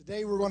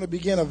Today we're going to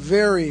begin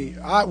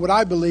what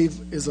I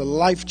believe is a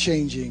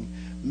life-changing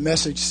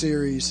message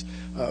series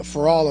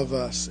for all of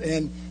us.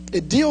 And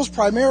it deals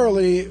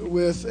primarily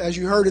with, as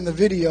you heard in the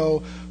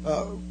video,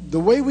 the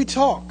way we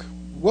talk,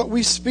 what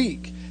we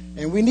speak.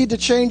 And we need to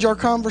change our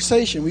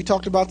conversation. We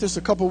talked about this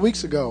a couple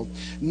weeks ago.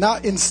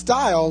 Not in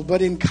style,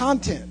 but in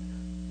content.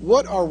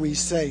 What are we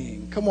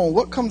saying? Come on,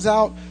 what comes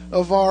out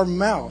of our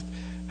mouth?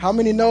 How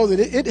many know that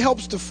it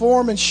helps to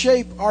form and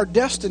shape our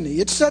destiny?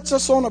 It sets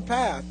us on a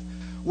path.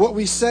 What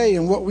we say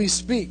and what we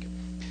speak.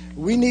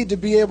 We need to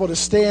be able to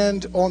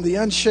stand on the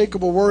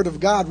unshakable word of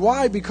God.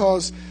 Why?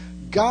 Because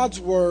God's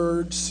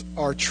words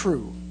are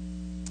true.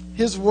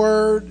 His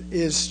word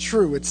is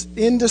true. It's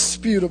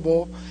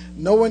indisputable.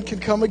 No one can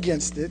come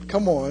against it.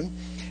 Come on.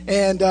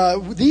 And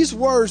these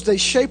words, they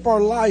shape our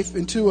life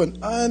into an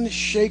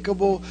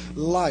unshakable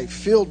life,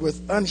 filled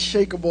with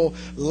unshakable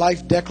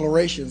life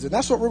declarations. And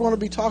that's what we're going to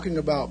be talking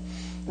about.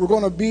 We're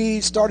going to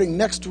be starting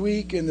next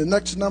week, in the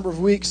next number of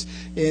weeks,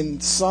 in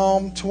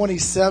Psalm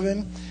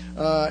 27.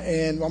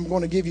 And I'm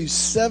going to give you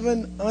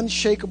 7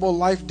 unshakable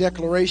life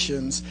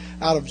declarations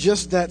out of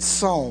just that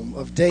Psalm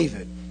of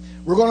David.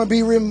 We're going to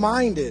be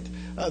reminded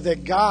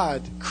that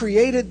God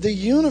created the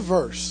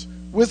universe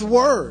with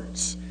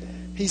words.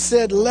 He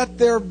said, "Let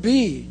there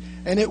be,"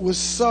 and it was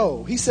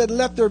so. He said,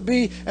 "Let there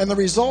be," and the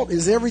result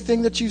is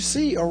everything that you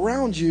see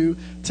around you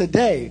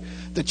today.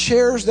 The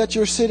chairs that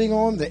you're sitting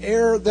on, the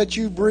air that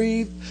you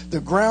breathe, the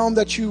ground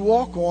that you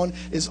walk on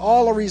is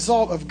all a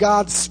result of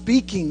God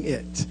speaking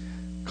it.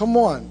 Come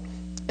on.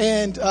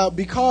 And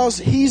because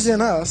He's in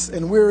us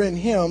and we're in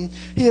Him,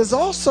 He has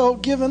also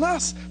given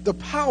us the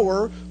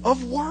power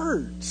of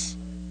words.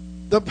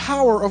 The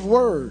power of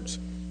words.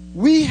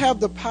 We have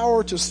the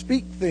power to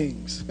speak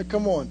things,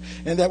 come on,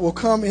 and that will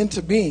come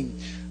into being.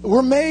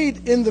 We're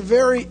made in the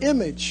very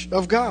image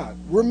of God.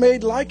 We're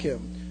made like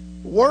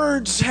Him.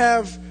 Words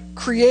have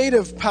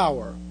creative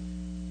power.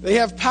 They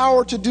have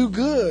power to do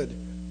good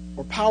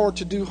or power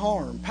to do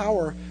harm,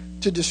 power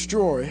to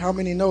destroy. How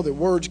many know that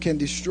words can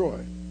destroy?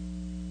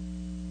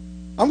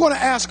 I'm going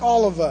to ask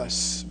all of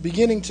us,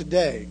 beginning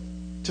today,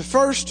 to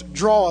first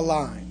draw a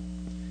line.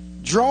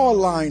 Draw a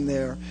line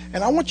there.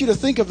 And I want you to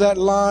think of that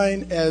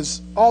line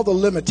as all the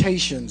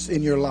limitations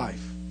in your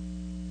life.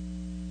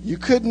 You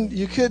couldn't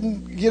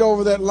get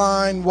over that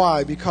line.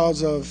 Why?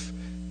 Because of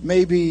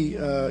maybe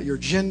your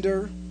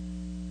gender,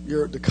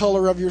 the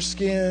color of your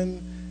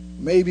skin,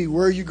 maybe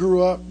where you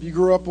grew up. You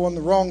grew up on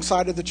the wrong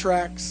side of the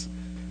tracks.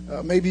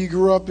 Maybe you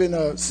grew up in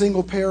a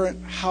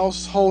single-parent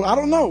household. I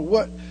don't know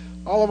what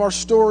all of our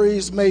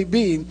stories may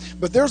be,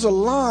 but there's a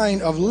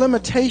line of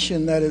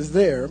limitation that is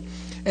there.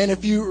 And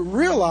if you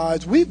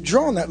realize, we've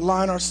drawn that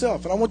line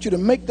ourselves. And I want you to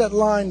make that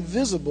line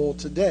visible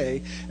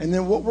today. And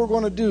then what we're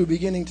going to do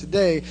beginning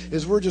today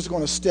is we're just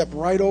going to step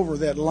right over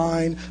that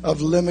line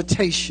of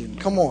limitation.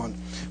 Come on.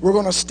 We're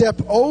going to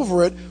step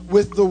over it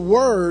with the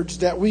words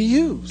that we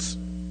use.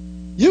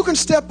 You can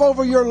step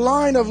over your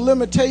line of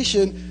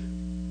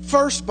limitation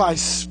first by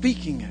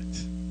speaking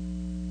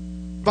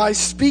it. By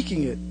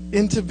speaking it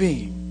into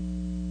being.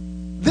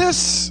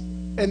 This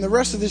and the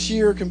rest of this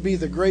year can be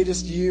the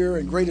greatest year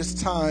and greatest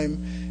time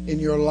in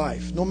your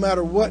life, no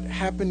matter what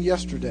happened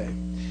yesterday.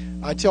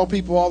 I tell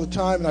people all the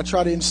time, and I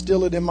try to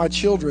instill it in my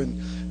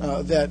children,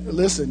 that,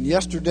 listen,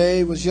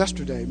 yesterday was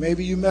yesterday.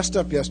 Maybe you messed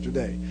up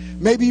yesterday.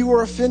 Maybe you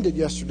were offended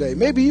yesterday.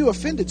 Maybe you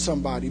offended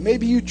somebody.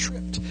 Maybe you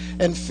tripped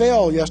and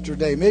fell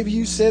yesterday. Maybe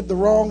you said the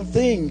wrong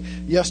thing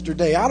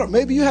yesterday.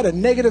 Maybe you had a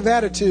negative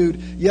attitude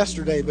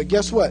yesterday. But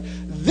guess what?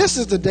 This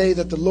is the day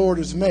that the Lord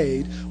has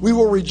made. We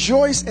will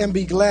rejoice and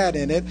be glad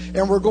in it,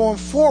 and we're going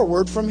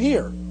forward from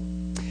here.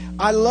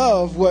 I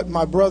love what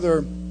my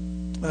brother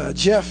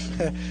Jeff,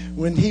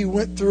 when he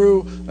went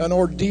through an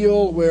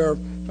ordeal where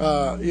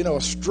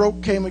a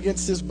stroke came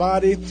against his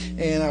body,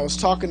 and I was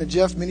talking to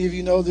Jeff. Many of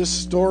you know this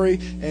story,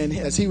 and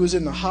as he was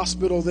in the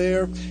hospital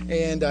there,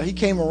 and he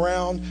came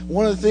around,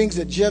 one of the things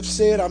that Jeff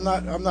said, I'm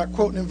not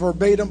quoting him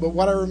verbatim, but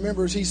what I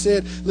remember is he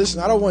said,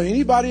 "Listen, I don't want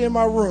anybody in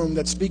my room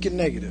that's speaking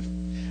negative.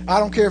 I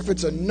don't care if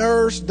it's a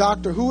nurse,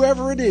 doctor,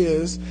 whoever it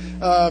is.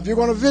 If you're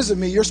going to visit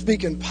me, you're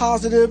speaking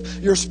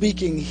positive, you're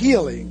speaking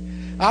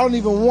healing. I don't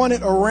even want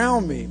it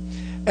around me."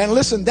 And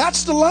listen,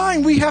 that's the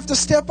line we have to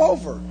step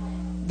over.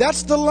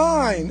 That's the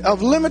line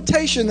of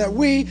limitation that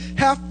we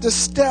have to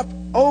step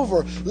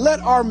over. Let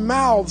our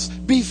mouths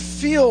be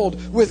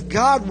filled with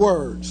God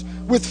words,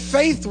 with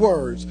faith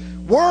words,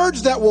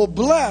 words that will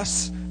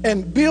bless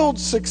and build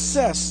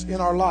success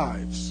in our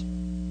lives.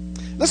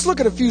 Let's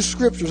look at a few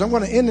scriptures. I'm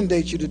going to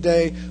inundate you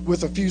today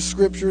with a few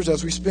scriptures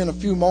as we spend a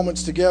few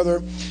moments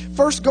together.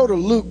 First, go to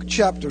Luke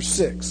chapter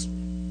 6.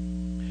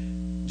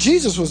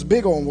 Jesus was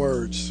big on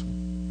words.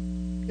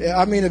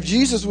 I mean, if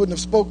Jesus wouldn't have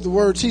spoke the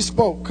words He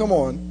spoke, come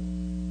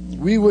on,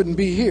 we wouldn't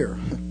be here.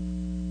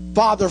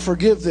 "Father,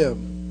 forgive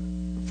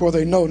them, for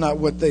they know not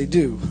what they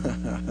do."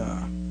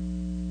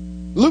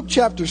 Luke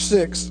chapter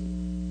 6.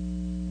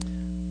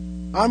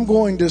 I'm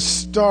going to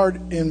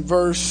start in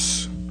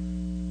verse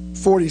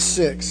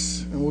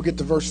 46, and we'll get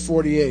to verse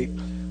 48.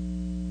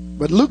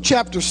 But Luke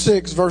chapter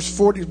 6, verse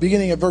 40,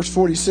 beginning at verse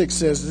 46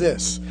 says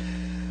this: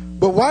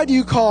 "But why do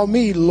you call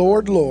me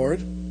Lord, Lord,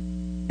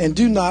 and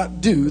do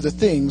not do the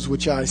things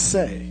which I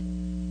say?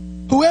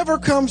 Whoever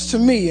comes to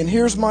me and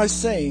hears my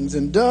sayings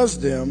and does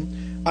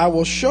them, I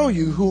will show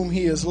you whom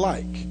he is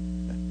like.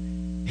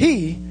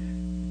 He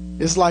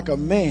is like a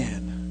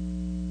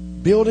man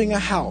building a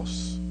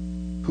house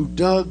who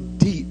dug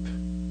deep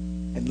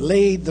and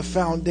laid the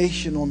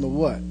foundation on the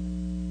what?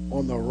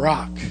 On the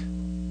rock."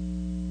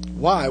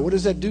 Why? What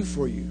does that do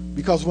for you?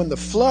 Because when the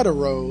flood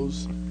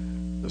arose,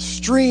 the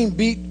stream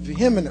beat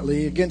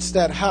vehemently against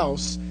that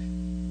house.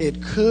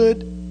 It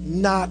could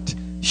not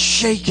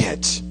shake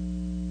it,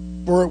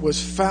 for it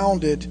was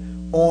founded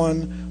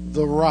on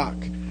the rock.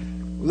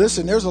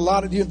 Listen, there's a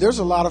lot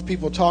of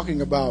people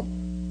talking about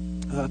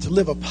to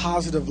live a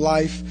positive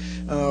life.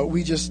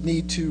 We just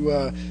need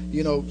to,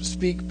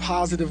 speak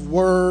positive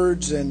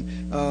words, and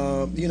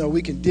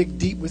we can dig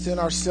deep within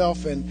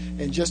ourselves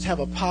and just have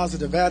a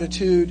positive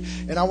attitude.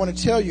 And I want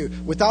to tell you,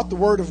 without the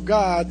Word of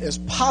God, as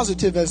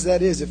positive as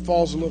that is, it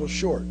falls a little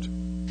short,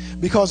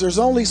 because there's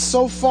only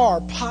so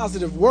far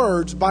positive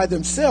words by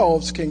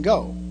themselves can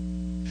go.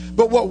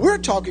 But what we're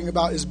talking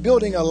about is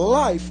building a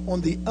life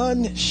on the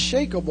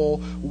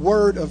unshakable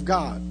Word of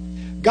God.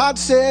 God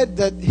said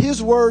that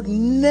His Word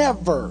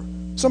never,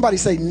 somebody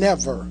say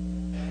never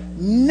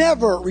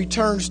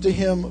returns to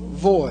Him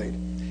void.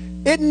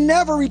 It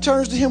never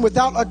returns to Him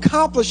without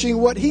accomplishing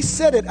what He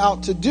set it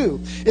out to do.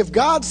 If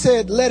God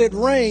said, let it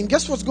rain,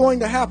 guess what's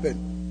going to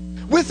happen?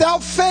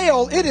 Without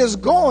fail, it is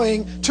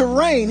going to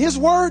rain. His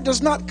Word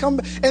does not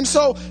come. And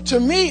so, to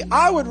me,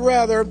 I would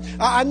rather,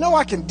 I know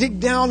I can dig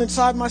down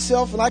inside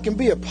myself and I can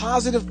be a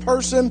positive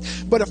person,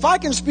 but if I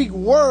can speak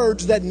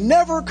words that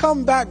never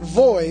come back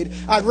void,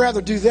 I'd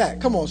rather do that.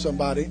 Come on,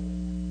 somebody.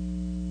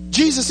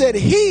 Jesus said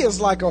He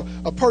is like a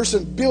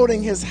person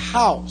building his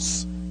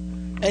house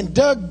and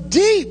dug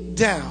deep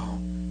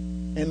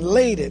down and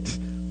laid it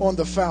on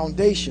the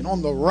foundation,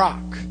 on the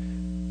rock.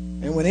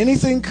 And when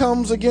anything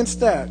comes against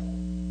that,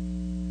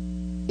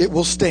 it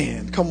will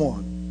stand. Come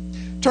on.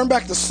 Turn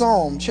back to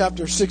Psalm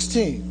chapter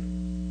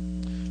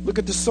 16. Look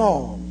at the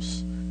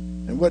Psalms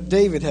and what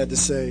David had to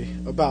say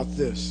about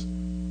this.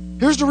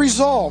 Here's the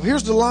resolve.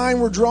 Here's the line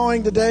we're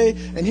drawing today,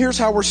 and here's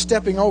how we're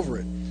stepping over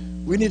it.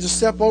 We need to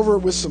step over it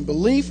with some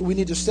belief. We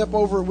need to step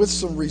over it with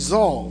some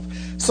resolve.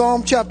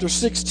 Psalm chapter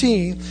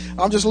 16,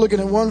 I'm just looking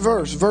at one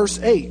verse, verse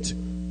 8.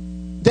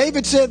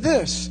 David said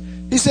this.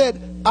 He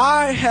said,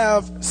 "I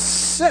have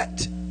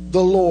set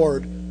the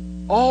Lord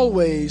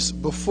always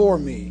before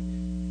me.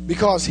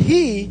 Because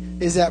He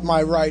is at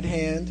my right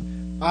hand,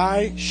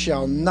 I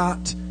shall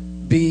not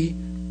be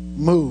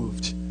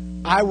moved."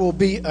 I will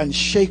be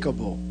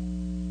unshakable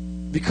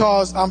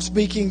because I'm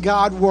speaking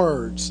God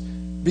words.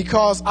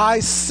 Because I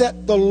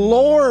set the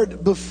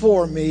Lord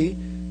before me,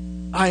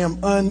 I am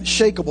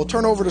unshakable.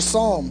 Turn over to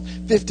Psalm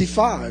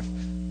 55.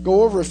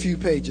 Go over a few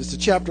pages to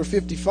chapter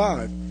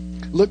 55.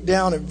 Look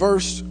down at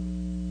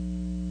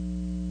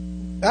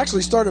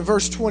start at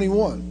verse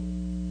 21.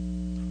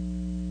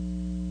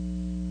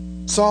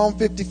 Psalm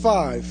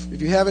 55.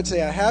 If you have it,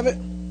 say, I have it.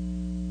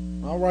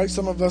 All right,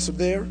 some of us are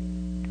there.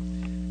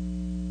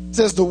 It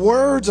says, "The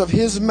words of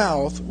His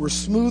mouth were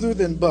smoother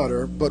than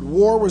butter, but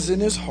war was in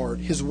His heart.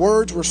 His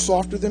words were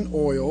softer than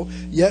oil,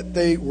 yet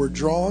they were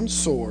drawn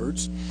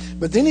swords."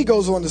 But then he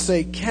goes on to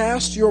say,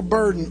 "Cast your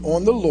burden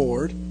on the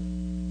Lord.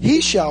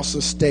 He shall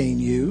sustain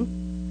you.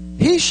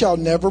 He shall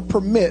never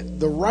permit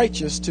the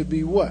righteous to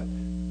be" what?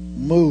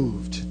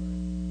 Moved.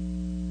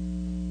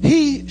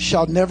 He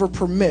shall never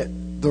permit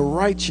the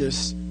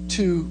righteous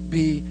to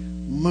be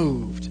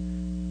moved.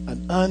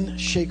 An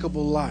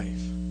unshakable life.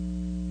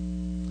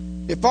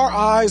 If our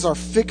eyes are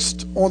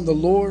fixed on the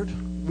Lord,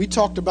 we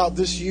talked about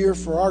this year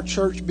for our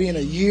church being a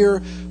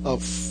year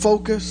of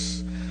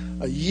focus,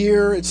 a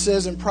year, it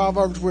says in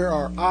Proverbs, where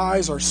our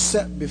eyes are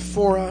set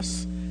before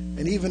us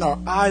and even our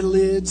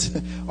eyelids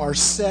are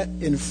set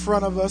in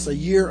front of us, a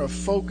year of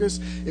focus.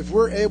 If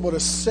we're able to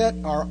set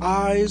our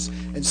eyes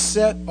and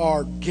set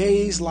our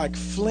gaze like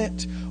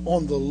flint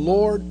on the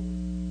Lord,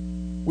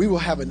 we will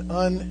have an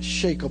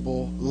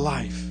unshakable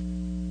life.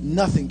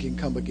 Nothing can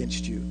come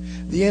against you.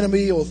 The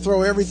enemy will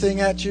throw everything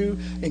at you,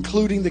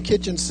 including the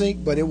kitchen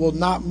sink, but it will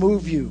not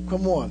move you.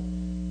 Come on.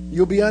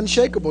 You'll be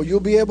unshakable.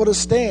 You'll be able to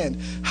stand.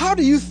 How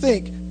do you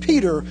think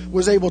Peter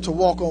was able to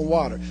walk on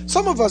water?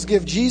 Some of us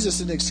give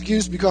Jesus an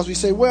excuse because we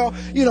say, well,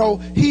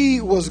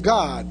 He was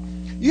God.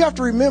 You have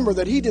to remember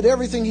that He did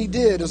everything He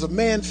did as a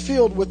man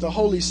filled with the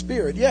Holy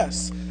Spirit.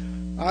 Yes,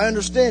 I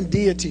understand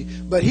deity,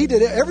 but He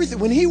did everything.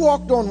 When He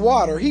walked on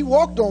water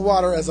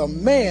as a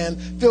man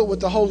filled with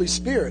the Holy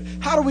Spirit.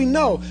 How do we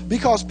know?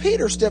 Because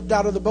Peter stepped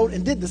out of the boat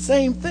and did the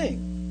same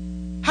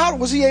thing. How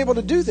was he able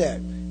to do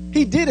that?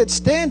 He did it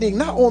standing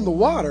not on the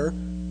water,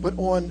 but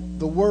on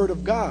the Word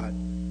of God.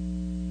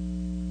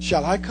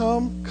 Shall I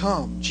come?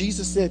 Come.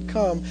 Jesus said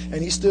come,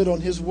 and He stood on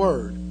His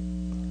Word.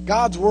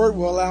 God's Word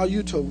will allow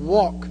you to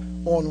walk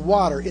on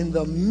water in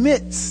the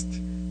midst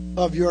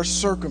of your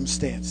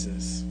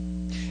circumstances.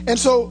 And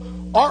so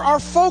our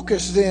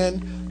focus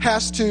then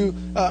has to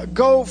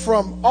go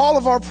from all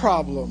of our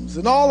problems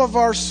and all of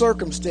our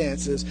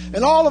circumstances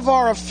and all of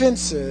our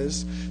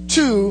offenses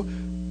to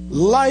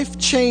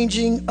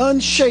life-changing,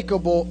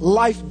 unshakable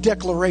life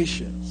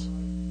declarations.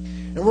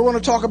 And we're going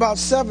to talk about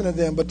 7 of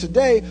them. But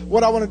today,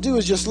 what I want to do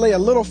is just lay a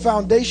little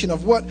foundation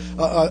of what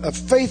a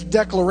faith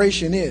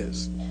declaration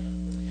is.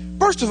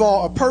 First of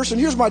all,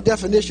 here's my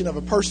definition of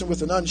a person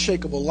with an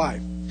unshakable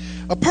life.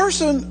 A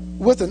person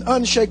with an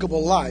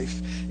unshakable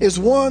life is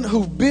one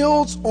who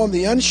builds on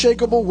the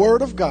unshakable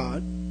Word of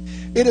God.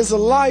 It is a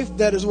life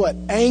that is what?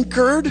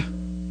 Anchored,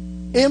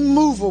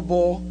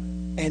 immovable,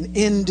 and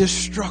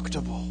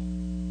indestructible.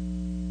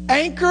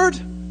 Anchored,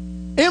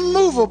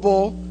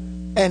 immovable,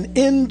 and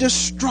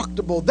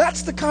indestructible.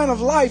 That's the kind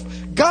of life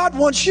God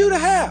wants you to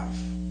have.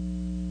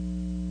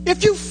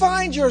 If you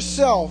find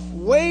yourself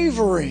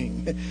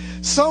wavering,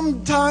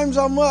 sometimes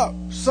I'm up,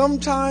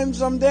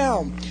 sometimes I'm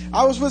down.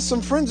 I was with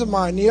some friends of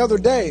mine the other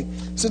day.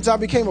 Since I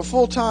became a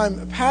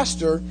full-time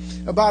pastor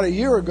about a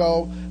year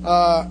ago,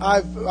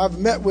 I've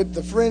met with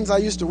the friends I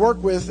used to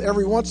work with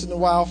every once in a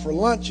while for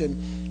lunch,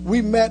 and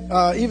we met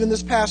even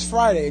this past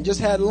Friday and just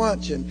had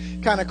lunch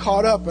and kind of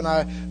caught up. And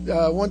I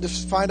wanted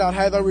to find out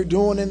how they were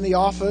doing in the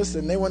office,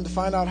 and they wanted to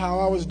find out how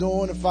I was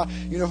doing, if I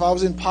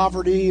was in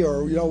poverty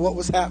or what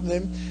was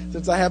happening,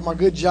 since I had my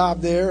good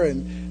job there.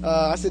 And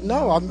I said,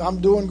 no, I'm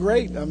doing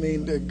great. I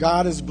mean,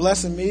 God is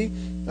blessing me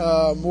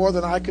more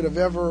than I could have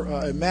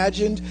ever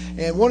imagined.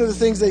 And one of the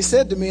things they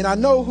said to me, and I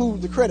know who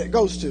the credit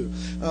goes to,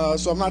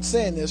 so I'm not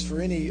saying this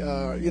for any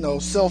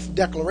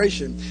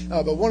self-declaration,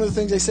 but one of the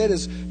things they said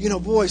is,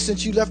 boy,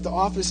 since you left the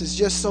office, it's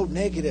just so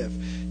negative.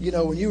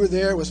 When you were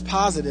there, it was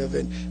positive.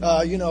 And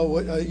you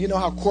know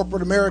how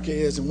corporate America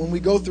is, and when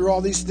we go through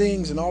all these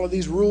things and all of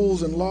these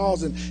rules and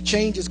laws and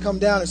changes come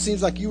down, it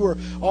seems like you were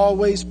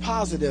always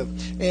positive.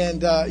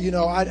 And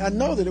I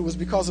know that it was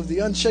because of the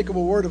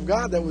unshakable Word of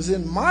God that was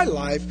in my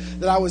life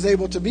that I was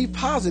able to be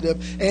positive.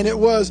 And it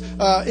was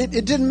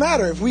it didn't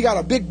matter if we got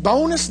a big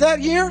bonus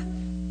that year,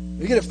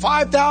 we get a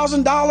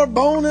 $5,000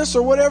 bonus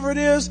or whatever it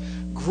is.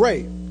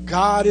 Great,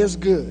 God is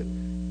good.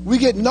 We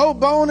get no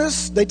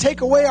bonus, they take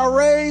away our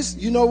raise.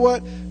 You know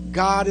what?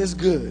 God is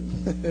good.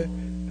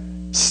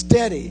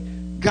 Steady.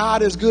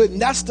 God is good.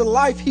 And that's the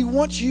life He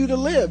wants you to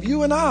live,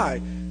 you and I.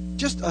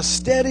 Just a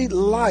steady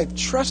life,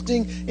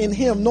 trusting in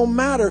Him no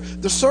matter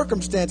the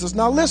circumstances.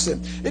 Now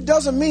listen, it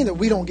doesn't mean that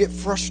we don't get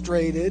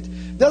frustrated.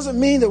 It doesn't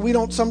mean that we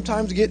don't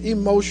sometimes get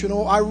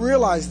emotional. I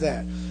realize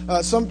that.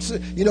 Some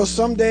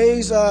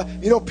days,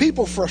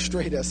 people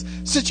frustrate us.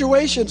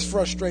 Situations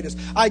frustrate us.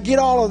 I get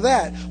all of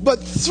that. But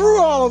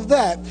through all of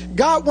that,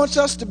 God wants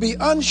us to be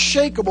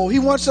unshakable. He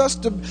wants us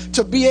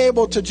to be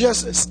able to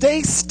just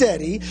stay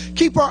steady,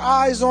 keep our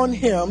eyes on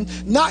Him,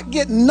 not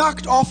get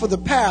knocked off of the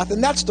path.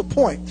 And that's the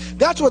point.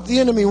 That's what the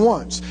enemy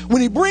wants.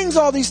 When he brings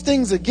all these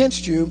things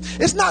against you,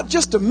 it's not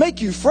just to make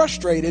you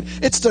frustrated.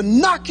 It's to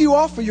knock you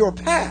off of your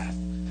path,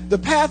 the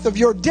path of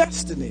your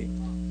destiny.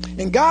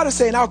 And God is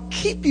saying, I'll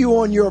keep you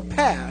on your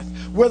path,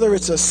 whether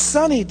it's a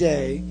sunny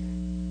day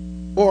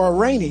or a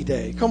rainy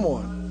day. Come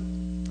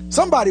on.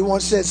 Somebody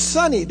once said,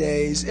 sunny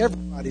days,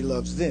 everybody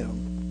loves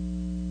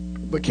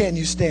them. But can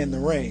you stand the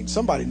rain?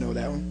 Somebody know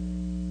that one.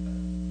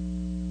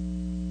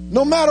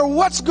 No matter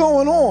what's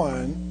going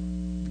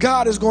on,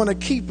 God is going to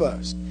keep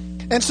us.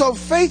 And so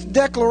faith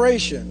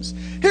declarations.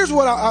 Here's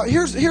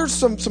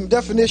some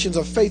definitions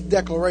of faith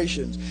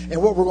declarations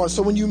and what we're going to.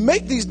 So when you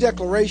make these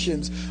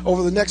declarations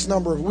over the next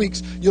number of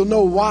weeks, you'll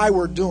know why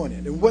we're doing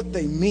it and what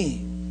they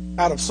mean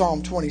out of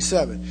Psalm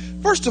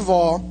 27. First of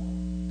all,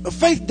 a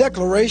faith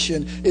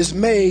declaration is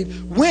made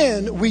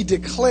when we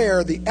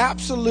declare the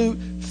absolute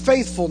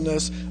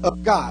faithfulness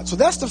of God. So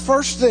that's the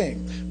first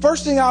thing.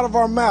 First thing out of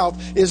our mouth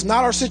is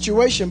not our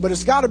situation, but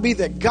it's got to be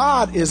that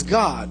God is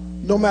God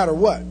no matter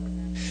what.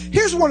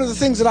 Here's one of the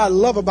things that I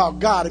love about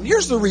God, and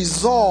here's the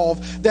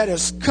resolve that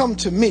has come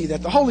to me,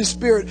 that the Holy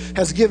Spirit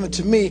has given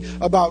to me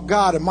about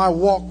God and my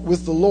walk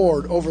with the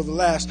Lord over the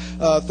last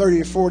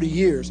 30 or 40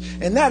 years.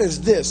 And that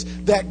is this,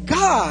 that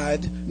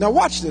God, now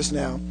watch this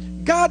now,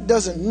 God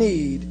doesn't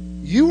need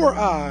you or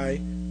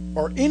I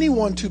or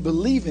anyone to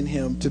believe in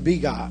Him to be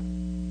God.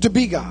 To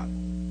be God.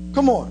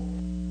 Come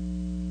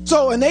on.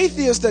 So an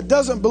atheist that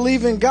doesn't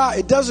believe in God,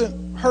 it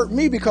doesn't hurt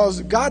me because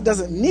God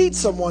doesn't need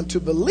someone to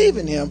believe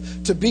in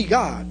Him to be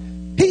God.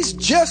 He's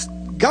just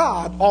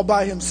God all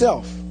by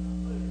Himself.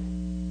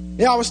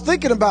 I was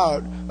thinking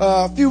about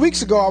a few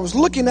weeks ago, I was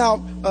looking out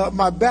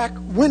my back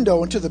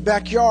window into the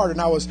backyard, and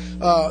I was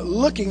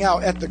looking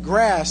out at the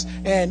grass,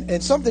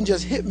 and something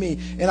just hit me,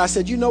 and I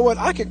said, you know what,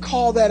 I could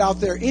call that out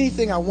there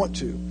anything I want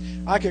to.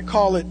 I could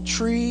call it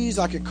trees,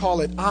 I could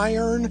call it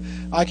iron,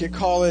 I could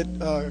call it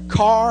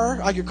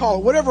car, I could call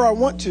it whatever I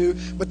want to,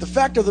 but the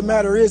fact of the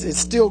matter is it's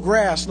still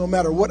grass no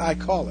matter what I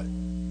call it.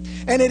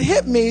 And it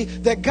hit me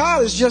that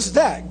God is just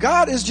that.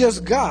 God is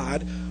just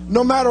God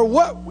no matter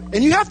what.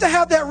 And you have to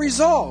have that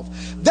resolve.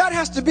 That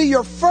has to be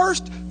your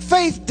first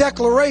faith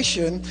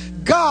declaration.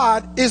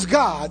 God is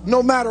God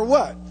no matter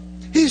what.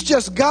 He's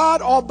just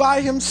God all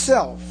by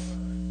Himself.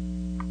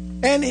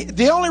 And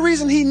the only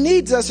reason he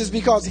needs us is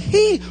because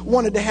he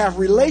wanted to have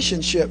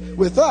relationship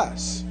with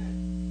us.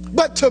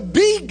 But to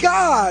be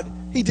God,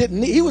 he didn't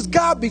need. He was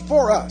God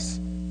before us.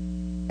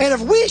 And if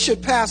we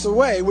should pass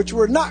away, which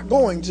we're not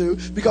going to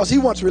because he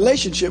wants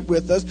relationship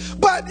with us,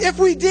 but if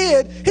we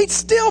did, he'd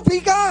still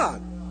be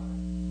God.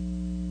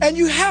 And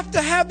you have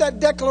to have that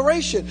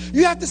declaration.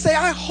 You have to say,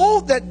 I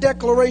hold that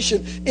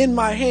declaration in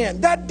my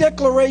hand. That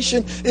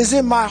declaration is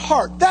in my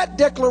heart. That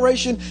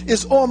declaration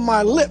is on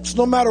my lips.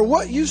 No matter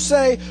what you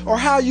say or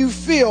how you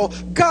feel,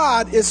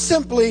 God is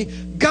simply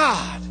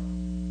God.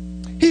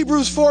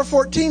 Hebrews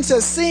 4:14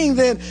 says, seeing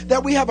then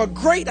that we have a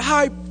great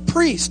high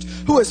priest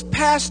who has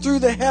passed through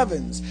the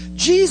heavens,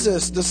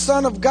 Jesus, the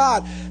Son of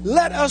God,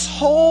 let us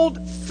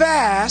hold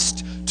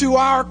fast to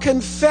our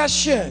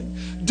confession.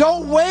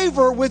 Don't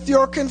waver with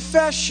your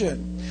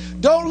confession.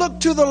 Don't look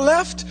to the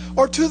left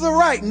or to the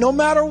right. No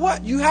matter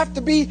what, you have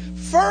to be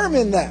firm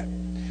in that.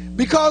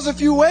 Because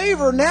if you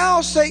waver,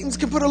 now Satan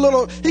can put a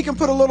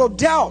little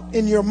doubt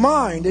in your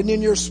mind and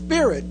in your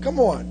spirit. Come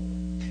on.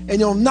 And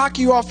he'll knock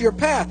you off your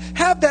path.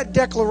 Have that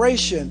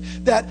declaration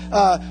that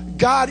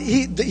God,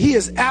 he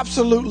is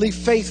absolutely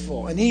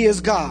faithful and he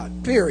is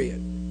God,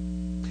 period.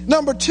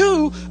 Number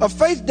 2, a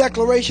faith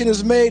declaration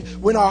is made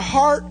when our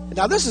heart,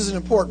 now this is an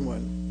important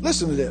one.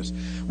 Listen to this.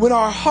 When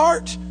our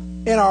heart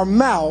and our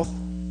mouth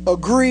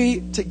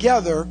agree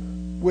together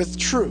with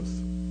truth.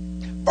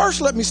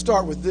 First, let me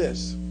start with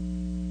this.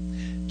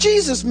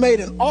 Jesus made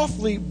an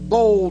awfully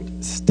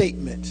bold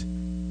statement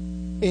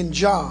in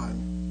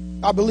John,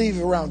 I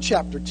believe around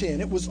chapter 10.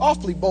 It was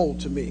awfully bold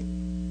to me.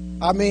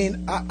 I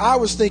mean, I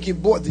was thinking,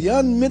 boy, the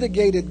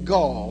unmitigated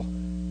gall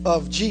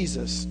of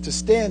Jesus to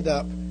stand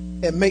up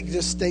and make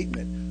this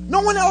statement.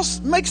 No one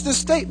else makes this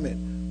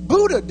statement.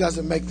 Buddha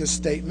doesn't make this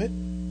statement.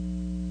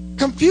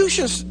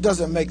 Confucius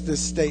doesn't make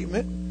this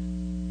statement.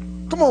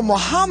 Come on,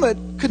 Muhammad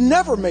could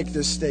never make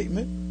this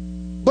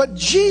statement. But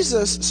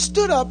Jesus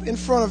stood up in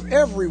front of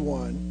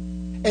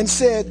everyone and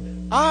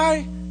said,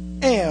 I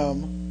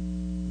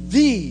am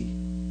the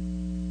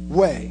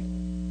way.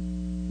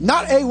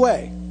 Not a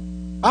way.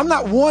 I'm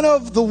not one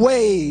of the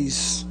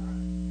ways.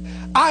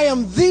 I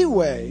am the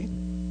way.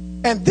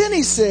 And then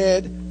he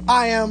said,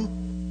 I am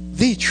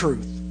the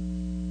truth.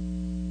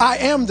 I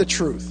am the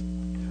truth.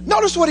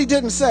 Notice what he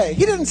didn't say.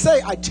 He didn't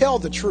say, I tell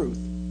the truth.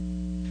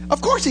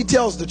 Of course he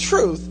tells the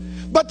truth,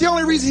 but the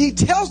only reason he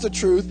tells the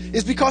truth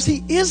is because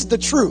he is the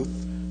truth.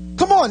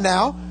 Come on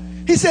now.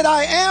 He said,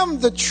 I am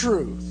the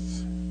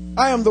truth.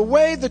 I am the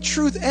way, the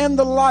truth, and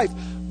the life.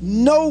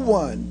 No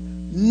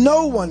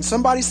one,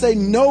 somebody say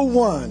no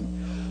one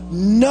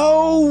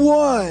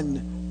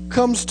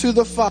comes to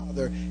the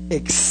Father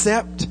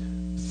except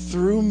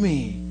through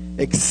me,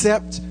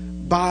 except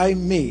by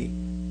me.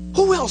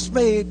 Who else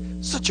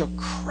made such a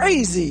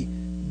crazy,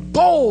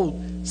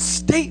 bold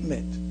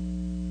statement?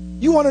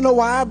 You want to know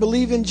why I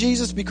believe in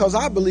Jesus? Because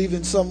I believe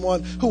in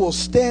someone who will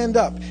stand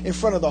up in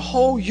front of the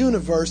whole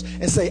universe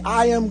and say,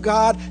 I am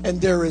God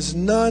and there is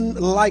none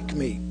like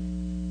me.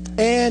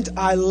 And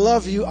I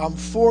love you, I'm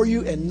for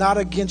you and not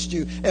against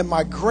you. And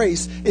my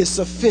grace is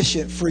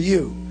sufficient for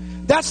you.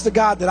 That's the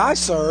God that I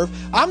serve.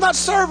 I'm not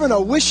serving a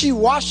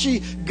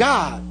wishy-washy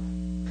God.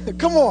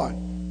 Come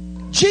on.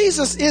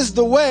 Jesus is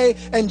the way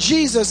and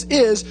Jesus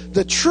is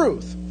the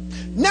truth.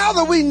 Now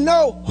that we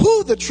know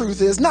who the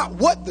truth is, not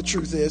what the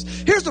truth is,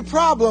 here's the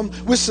problem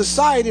with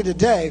society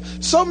today.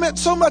 So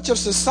much of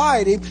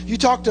society, you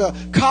talk to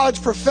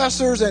college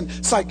professors and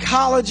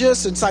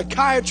psychologists and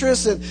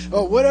psychiatrists and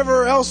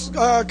whatever else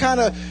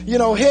kind of,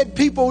 head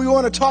people we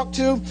want to talk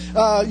to,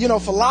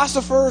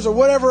 philosophers or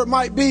whatever it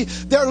might be.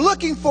 They're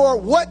looking for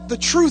what the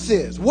truth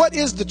is. What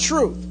is the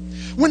truth?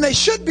 When they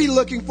should be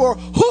looking for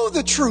who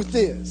the truth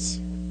is.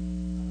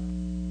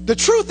 The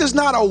truth is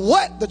not a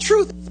what, the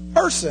truth is a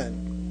person.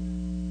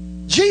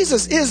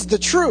 Jesus is the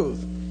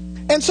truth.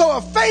 And so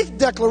a faith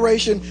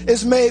declaration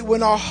is made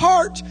when our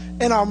heart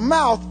and our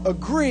mouth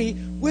agree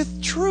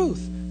with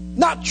truth.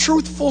 Not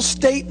truthful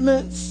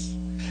statements,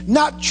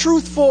 not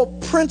truthful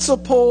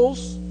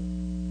principles.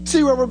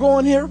 See where we're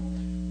going here?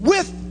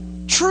 With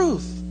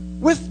truth,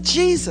 with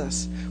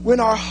Jesus, when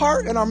our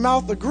heart and our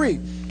mouth agree.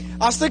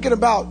 I was thinking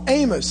about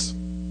Amos,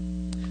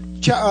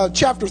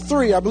 chapter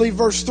 3, I believe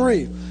verse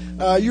 3.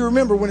 You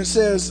remember when it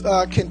says,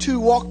 can two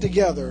walk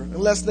together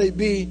unless they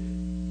be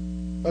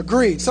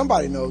agreed?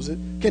 Somebody knows it.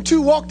 Can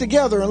two walk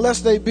together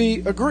unless they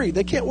be agreed?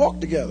 They can't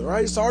walk together,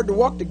 right? It's hard to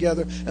walk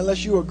together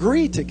unless you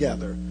agree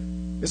together.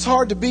 It's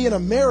hard to be in a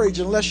marriage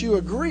unless you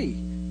agree.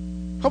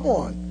 Come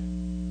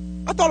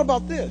on. I thought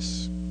about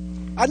this.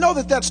 I know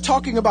that that's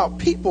talking about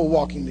people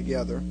walking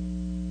together,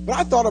 but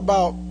I thought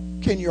about,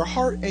 can your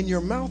heart and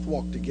your mouth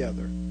walk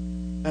together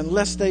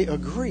unless they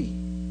agree?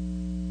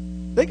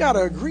 They got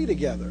to agree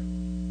together.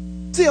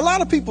 See, a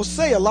lot of people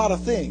say a lot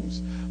of things,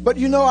 but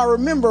I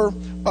remember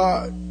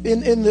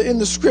in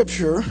the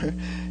scripture,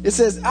 it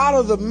says, out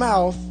of the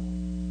mouth,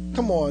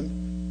 come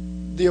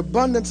on, the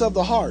abundance of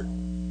the heart.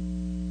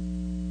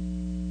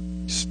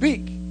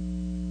 Speak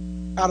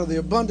out of the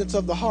abundance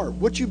of the heart.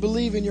 What you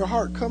believe in your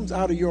heart comes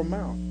out of your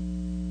mouth.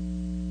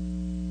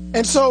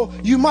 And so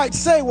you might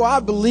say, well, I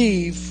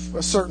believe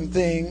a certain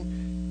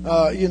thing.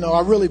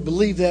 I really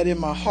believe that in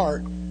my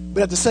heart.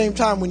 But at the same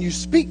time, when you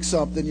speak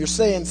something, you're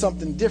saying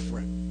something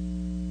different.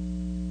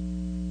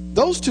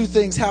 Those two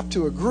things have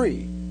to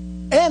agree.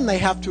 And they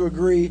have to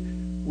agree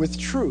with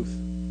truth.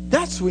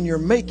 That's when you're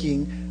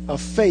making a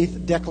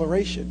faith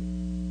declaration.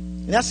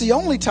 And that's the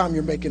only time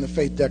you're making a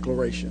faith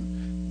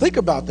declaration. Think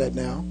about that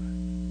now.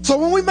 So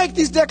when we make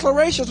these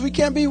declarations, we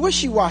can't be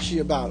wishy-washy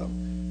about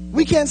them.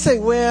 We can't say,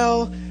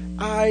 well,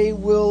 I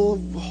will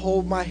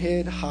hold my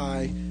head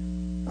high.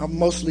 I'll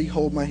mostly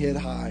hold my head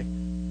high.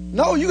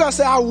 No, you got to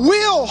say, I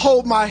will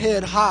hold my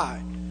head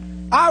high.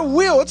 I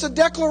will. It's a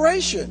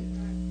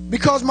declaration.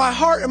 Because my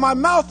heart and my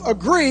mouth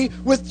agree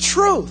with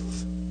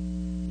truth.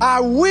 I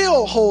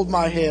will hold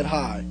my head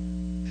high.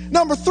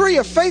 Number 3,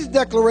 a faith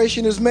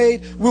declaration is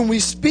made when we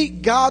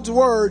speak God's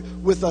word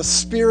with a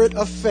spirit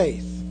of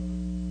faith.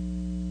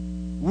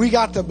 We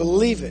got to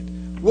believe it.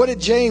 What did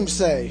James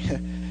say?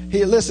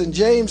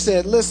 James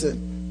said,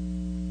 listen,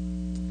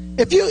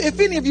 if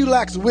any of you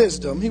lacks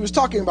wisdom, he was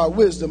talking about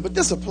wisdom, but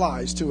this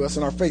applies to us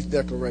in our faith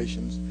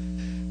declarations.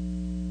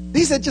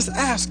 He said, just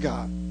ask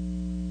God.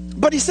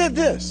 But he said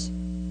this.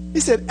 He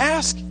said,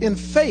 ask in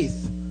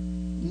faith,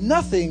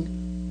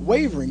 nothing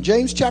wavering.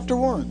 James chapter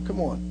 1, come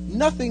on.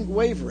 Nothing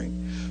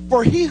wavering.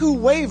 For he who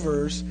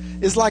wavers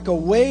is like a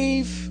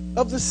wave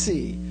of the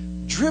sea,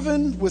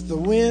 driven with the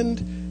wind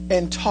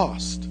and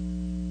tossed.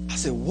 I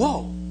said,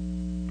 whoa,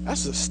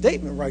 that's a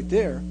statement right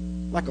there.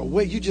 Like a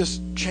way you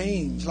just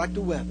change like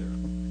the weather.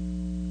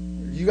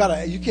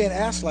 You can't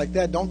ask like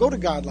that. Don't go to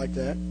God like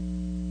that.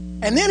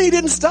 And then he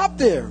didn't stop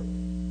there.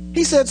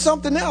 He said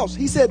something else.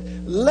 He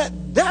said, let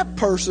that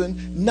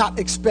person not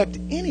expect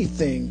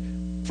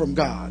anything from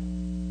God.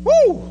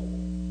 Woo!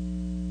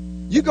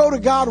 You go to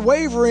God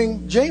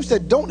wavering, James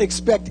said, don't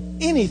expect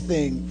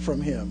anything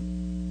from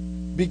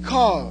him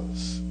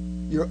because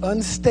you're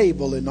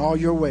unstable in all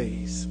your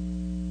ways.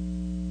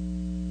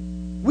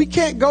 We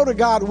can't go to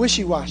God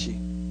wishy-washy.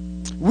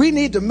 We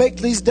need to make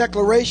these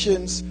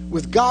declarations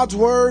with God's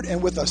word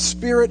and with a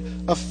spirit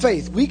of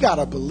faith. We got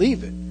to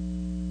believe it.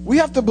 We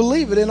have to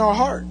believe it in our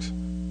heart.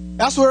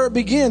 That's where it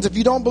begins. If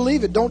you don't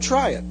believe it, don't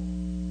try it.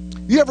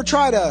 You ever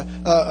tried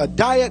a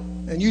diet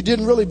and you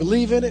didn't really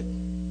believe in it?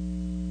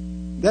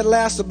 That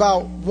lasts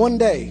about one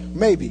day,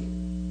 maybe.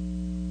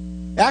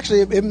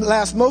 Actually, it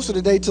lasts most of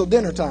the day till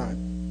dinner time.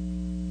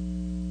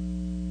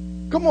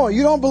 Come on,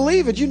 you don't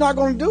believe it, you're not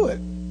going to do it.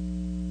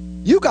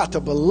 You got to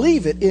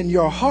believe it in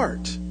your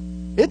heart.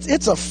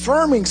 It's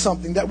affirming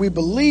something that we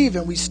believe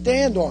and we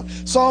stand on.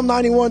 Psalm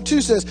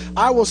 91:2 says,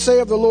 I will say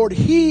of the Lord,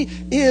 he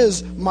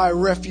is my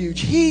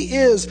refuge. He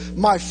is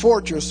my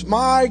fortress,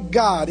 my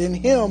God. In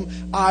him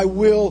I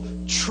will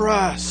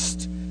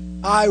trust.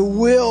 I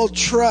will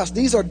trust.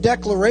 These are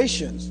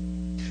declarations.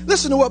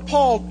 Listen to what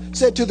Paul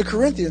said to the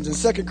Corinthians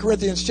in 2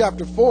 Corinthians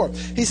chapter 4.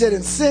 He said,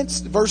 and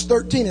since, verse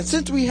 13, and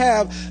since we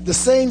have the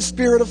same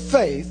spirit of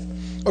faith,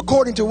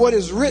 according to what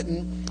is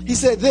written, he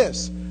said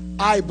this,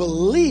 I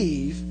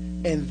believe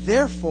and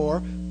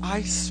therefore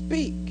I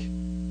speak.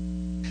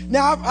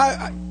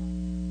 Now,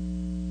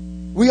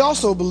 we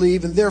also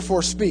believe and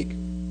therefore speak.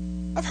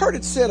 I've heard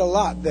it said a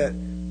lot that,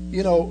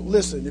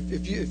 listen,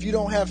 if you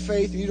don't have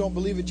faith and you don't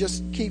believe it,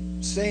 just keep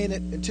saying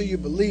it until you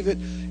believe it.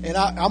 And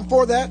I'm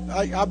for that.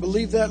 I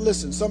believe that.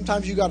 Listen,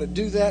 sometimes you got to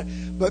do that.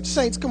 But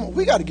saints, come on,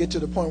 we got to get to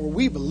the point where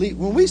we believe.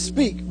 When we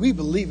speak, we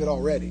believe it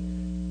already.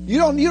 You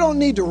don't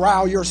need to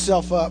rile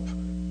yourself up.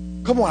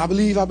 Come on, I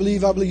believe.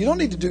 You don't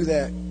need to do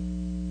that.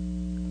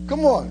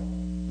 Come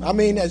on. I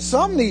mean, and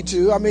some need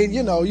to. I mean,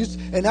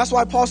 and that's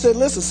why Paul said,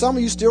 listen, some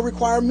of you still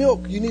require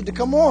milk. You need to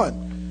come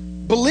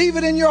on. Believe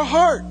it in your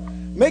heart.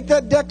 Make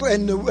that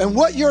declaration. And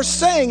what you're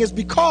saying is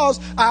because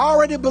I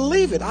already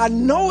believe it. I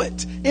know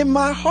it in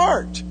my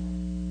heart.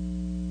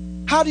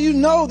 How do you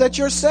know that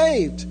you're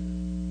saved?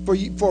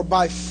 For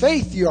by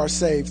faith you are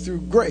saved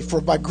through grace.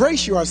 For by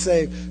grace you are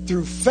saved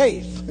through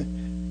faith.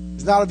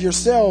 It's not of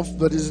yourself,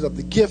 but it is of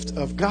the gift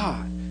of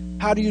God.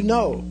 How do you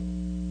know?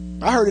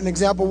 I heard an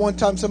example one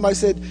time. Somebody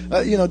said,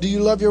 do you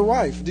love your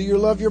wife? Do you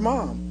love your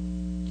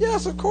mom?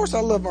 Yes, of course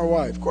I love my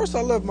wife. Of course I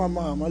love my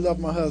mom. I love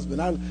my husband.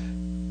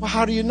 Well,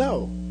 how do you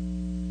know?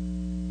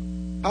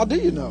 How do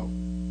you know?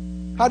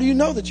 How do you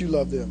know that you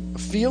love them? A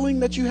feeling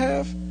that you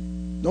have?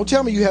 Don't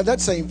tell me you have that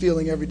same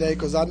feeling every day,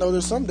 because I know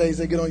there's some days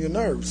they get on your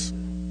nerves.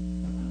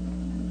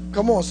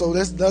 Come on, so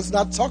let's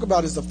not talk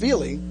about it's a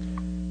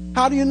feeling.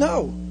 How do you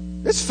know?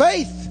 It's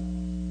faith.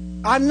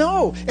 I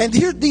know. And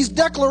here, these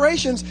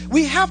declarations,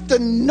 we have to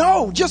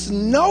know. Just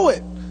know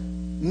it.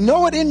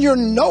 Know it in your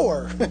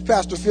knower,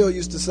 Pastor Phil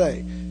used to say.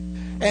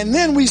 And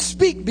then we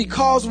speak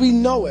because we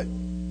know it.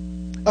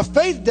 A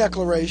faith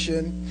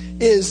declaration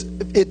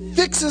it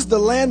fixes the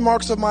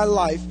landmarks of my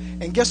life.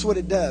 And guess what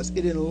it does?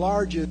 It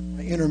enlarges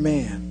my inner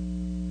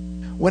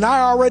man. When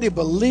I already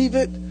believe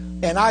it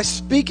and I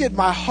speak it,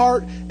 my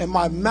heart and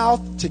my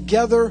mouth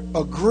together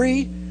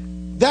agree,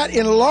 that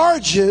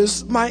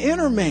enlarges my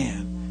inner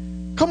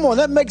man. Come on,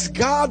 that makes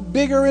God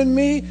bigger in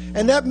me,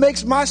 and that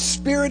makes my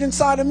spirit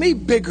inside of me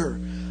bigger.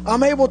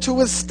 I'm able to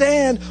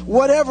withstand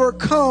whatever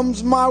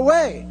comes my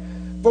way.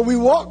 For we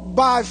walk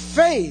by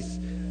faith,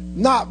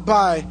 not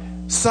by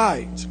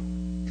sight.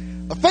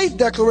 A faith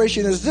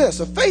declaration is this.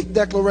 A faith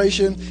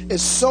declaration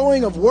is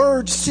sowing of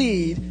word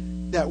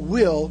seed that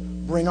will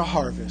bring a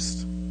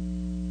harvest.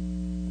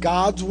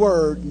 God's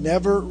word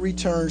never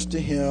returns to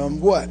him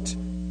what?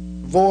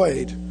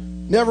 Void.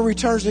 Never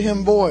returns to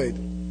him void.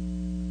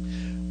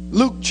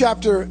 Luke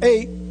chapter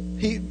 8,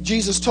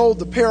 Jesus told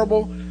the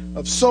parable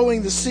of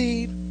sowing the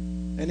seed.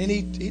 And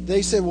then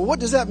they said, well, what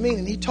does that mean?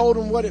 And he told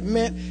them what it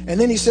meant. And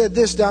then he said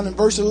this down in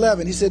verse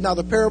 11. He said, now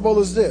the parable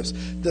is this.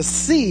 The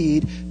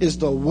seed is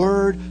the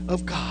word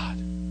of God.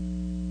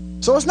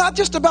 So it's not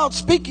just about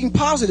speaking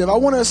positive. I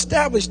want to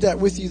establish that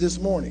with you this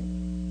morning.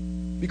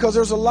 Because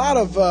there's a lot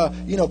of,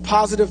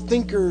 positive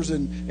thinkers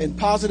and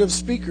positive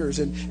speakers.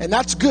 And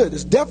that's good.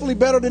 It's definitely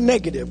better than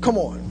negative. Come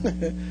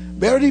on.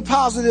 Better to be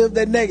positive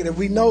than negative.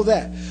 We know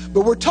that.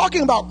 But we're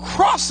talking about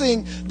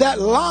crossing that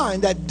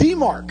line, that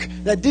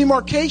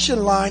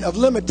demarcation line of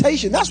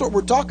limitation. That's what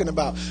we're talking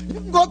about. You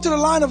can go up to the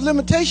line of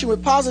limitation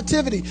with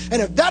positivity.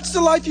 And if that's the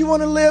life you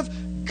want to live,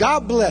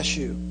 God bless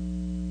you.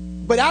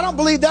 But I don't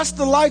believe that's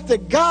the life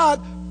that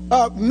God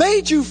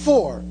made you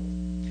for.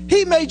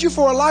 He made you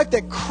for a life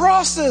that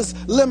crosses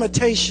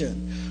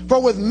limitation.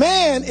 For with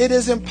man, it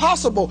is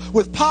impossible.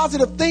 With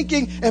positive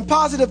thinking,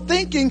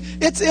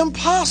 it's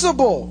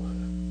impossible.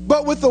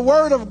 But with the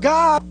word of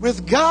God,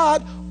 with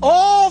God,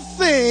 all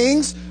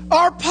things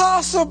are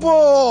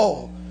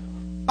possible.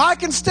 I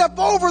can step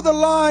over the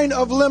line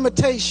of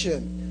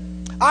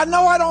limitation. I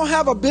know I don't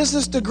have a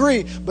business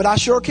degree, but I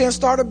sure can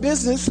start a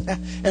business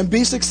and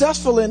be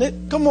successful in it.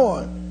 Come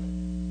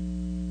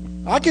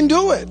on. I can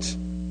do it.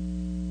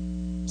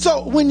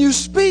 So when you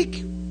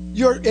speak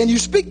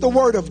the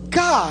word of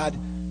God,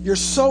 you're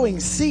sowing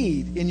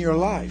seed in your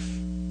life.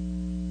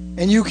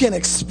 And you can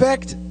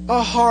expect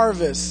a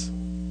harvest.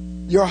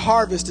 Your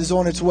harvest is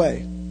on its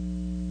way.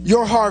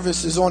 Your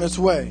harvest is on its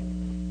way.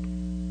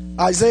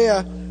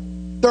 Isaiah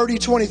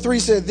 30:23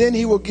 said, then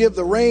he will give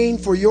the rain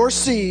for your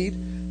seed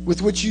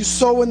with which you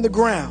sow in the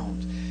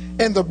ground,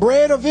 and the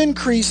bread of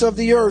increase of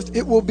the earth.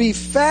 It will be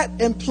fat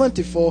and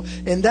plentiful.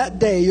 In that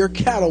day your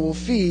cattle will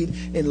feed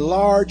in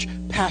large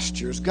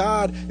pastures.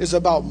 God is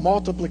about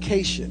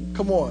multiplication.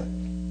 Come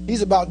on.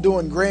 He's about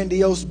doing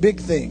grandiose big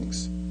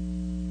things.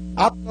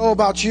 I don't know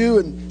about you,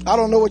 and I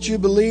don't know what you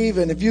believe,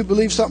 and if you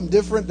believe something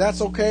different,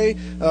 that's okay.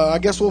 I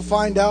guess we'll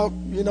find out,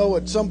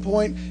 at some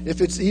point,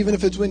 if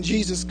it's when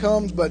Jesus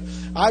comes. But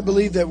I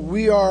believe that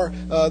we are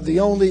the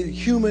only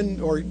human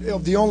or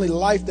the only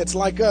life that's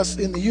like us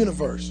in the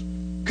universe.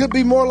 Could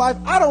be more life.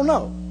 I don't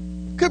know.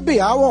 Could be.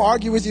 I won't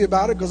argue with you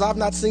about it because I've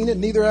not seen it,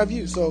 neither have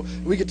you. So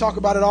we could talk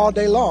about it all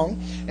day long,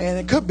 and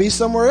it could be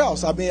somewhere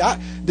else. I mean,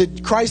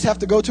 did Christ have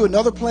to go to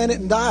another planet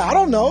and die? I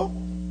don't know.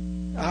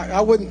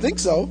 I wouldn't think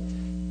so.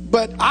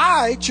 But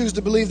I choose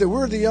to believe that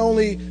we're the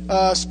only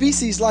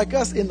species like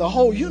us in the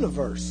whole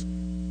universe.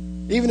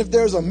 Even if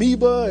there's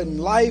amoeba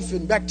and life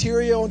and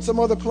bacteria on some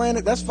other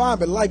planet, that's fine.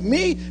 But like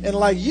me and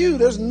like you,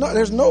 there's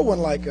no one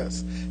like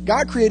us.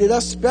 God created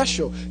us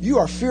special. You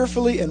are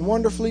fearfully and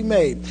wonderfully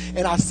made.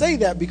 And I say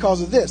that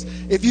because of this.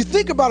 If you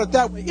think about it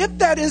that way, if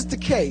that is the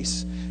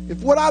case,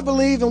 if what I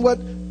believe and what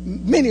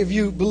many of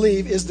you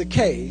believe is the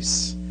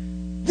case,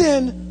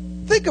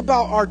 then think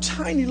about our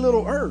tiny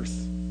little earth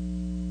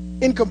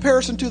in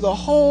comparison to the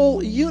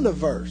whole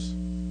universe.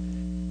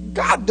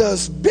 God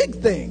does big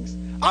things.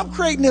 I'm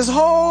creating this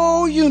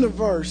whole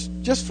universe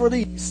just for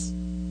these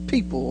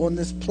people on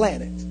this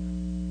planet.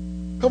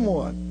 Come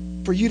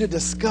on, for you to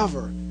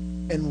discover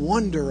and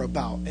wonder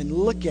about and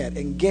look at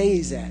and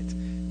gaze at.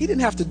 He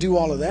didn't have to do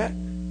all of that.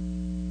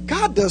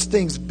 God does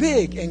things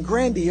big and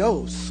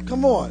grandiose.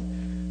 Come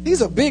on. He's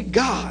a big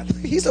God.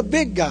 He's a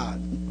big God.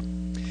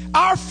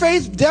 Our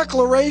faith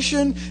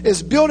declaration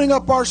is building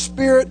up our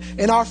spirit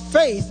and our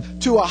faith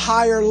to a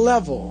higher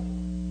level.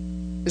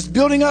 It's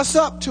building us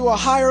up to a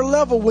higher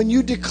level when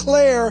you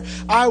declare,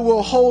 I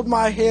will hold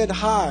my head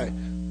high.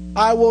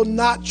 I will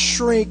not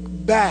shrink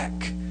back.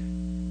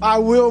 I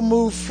will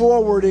move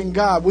forward in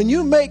God. When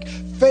you make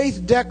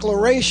faith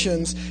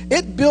declarations,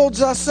 it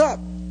builds us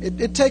up.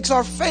 It takes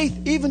our faith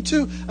even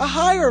to a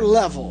higher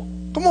level.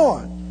 Come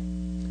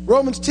on.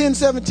 Romans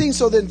 10:17,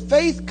 so then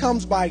faith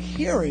comes by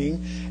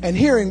hearing, and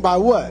hearing by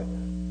what?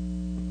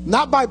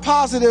 Not by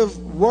positive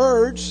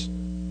words,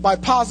 by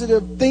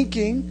positive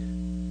thinking.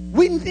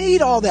 We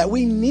need all that.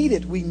 We need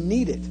it. We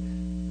need it.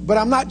 But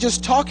I'm not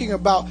just talking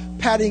about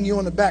patting you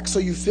on the back so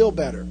you feel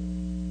better.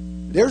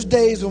 There's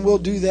days when we'll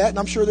do that, and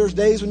I'm sure there's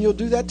days when you'll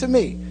do that to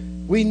me.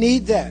 We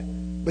need that.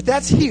 But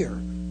that's here,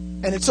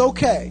 and it's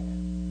okay.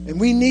 And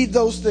we need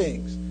those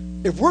things.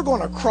 If we're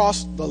going to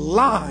cross the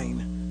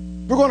line,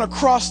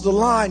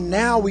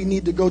 now we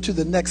need to go to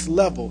the next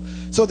level.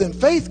 So then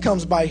faith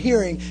comes by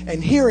hearing,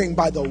 and hearing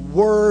by the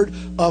word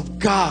of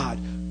God.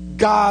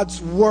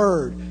 God's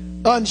word.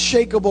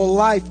 Unshakable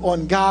life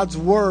on God's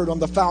word, on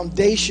the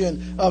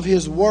foundation of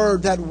his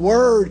word. That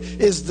word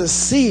is the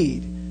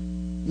seed,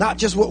 not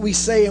just what we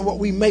say and what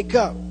we make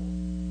up.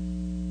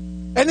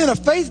 And then a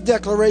faith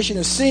declaration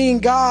is seeing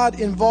God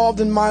involved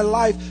in my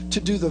life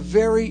to do the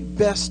very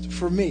best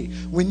for me.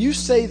 When you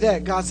say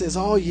that, God says,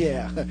 oh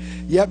yeah,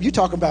 yep, you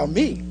talk about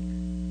me.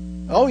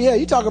 Oh yeah,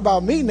 you talk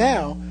about me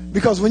now.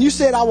 Because when you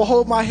said I will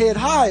hold my head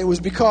high, it was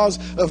because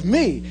of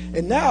me.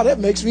 And now that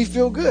makes me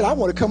feel good. I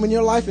want to come in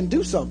your life and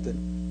do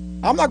something.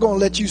 I'm not going to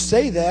let you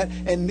say that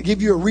and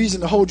give you a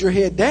reason to hold your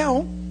head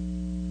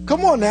down.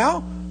 Come on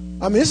now.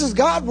 I mean, this is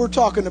God we're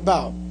talking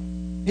about.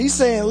 He's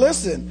saying,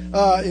 listen,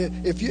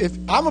 if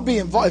I'm gonna be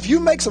involved, if you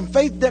make some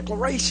faith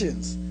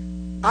declarations,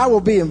 I will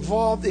be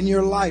involved in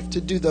your life to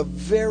do the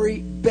very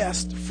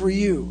best for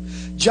you.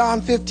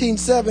 John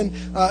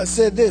 15:7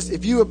 said this: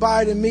 if you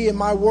abide in me and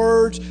my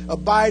words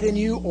abide in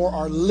you or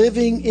are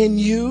living in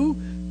you,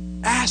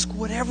 ask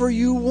whatever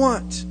you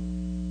want.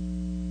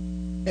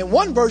 And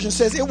one version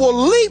says it will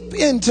leap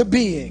into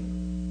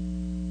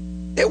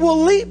being. It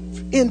will leap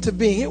into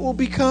being. It will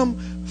become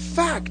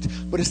fact.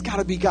 But it's got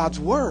to be God's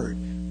word.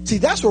 See,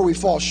 that's where we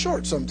fall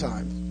short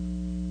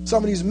sometimes.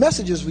 Some of these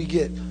messages we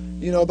get,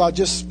 about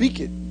just speak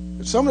it.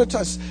 Some of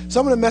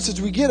the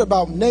message we get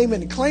about name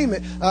it and claim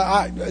it,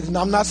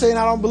 I'm not saying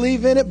I don't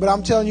believe in it, but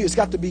I'm telling you, it's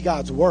got to be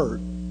God's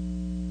word.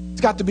 It's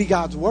got to be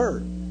God's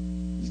word.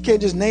 You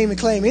can't just name and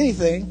claim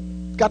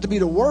anything. It's got to be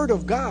the word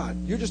of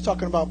God. You're just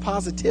talking about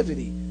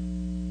positivity.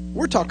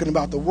 We're talking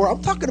about the word.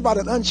 I'm talking about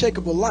an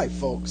unshakable life,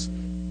 folks.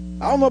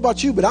 I don't know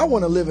about you, but I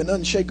want to live an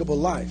unshakable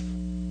life.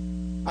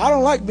 I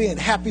don't like being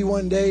happy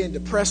one day and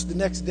depressed the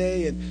next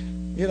day and,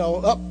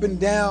 up and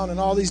down and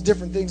all these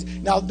different things.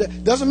 Now,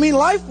 that doesn't mean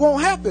life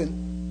won't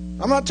happen.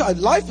 I'm not telling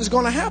you, life is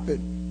going to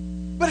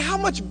happen. But how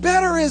much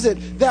better is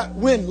it that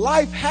when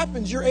life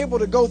happens, you're able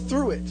to go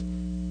through it?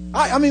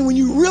 I mean, when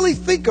you really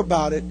think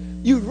about it,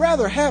 you'd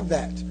rather have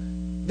that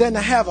than to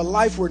have a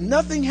life where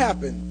nothing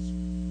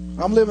happens.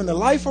 I'm living the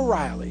life of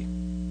Riley.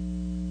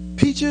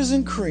 Peaches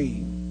and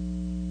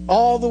cream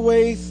all the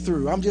way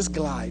through. I'm just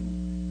gliding.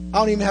 I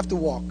don't even have to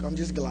walk. I'm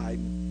just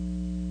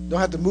gliding. Don't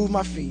have to move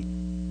my feet.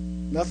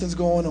 Nothing's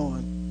going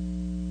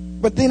on.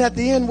 But then at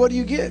the end, what do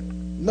you get?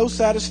 No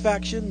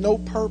satisfaction, no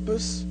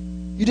purpose.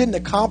 You didn't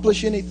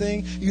accomplish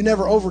anything. You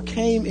never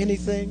overcame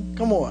anything.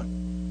 Come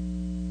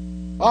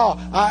on. Oh,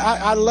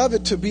 I love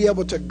it to be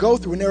able to go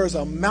through when there is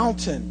a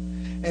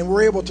mountain and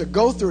we're able to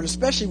go through it,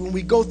 especially when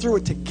we go through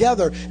it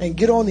together and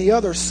get on the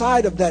other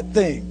side of that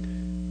thing.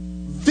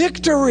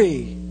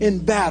 Victory in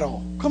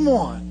battle. Come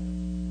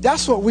on.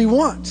 That's what we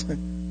want.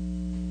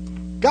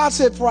 God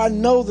said, for I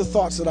know the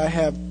thoughts that I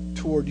have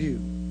toward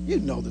you. You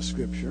know the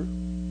scripture.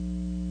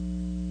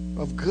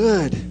 Of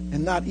good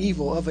and not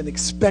evil, of an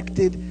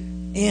expected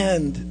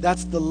end.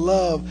 That's the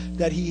love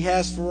that he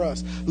has for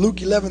us. Luke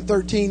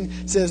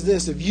 11:13 says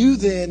this: if you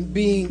then,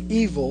 being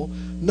evil,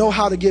 know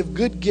how to give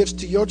good gifts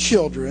to your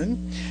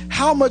children,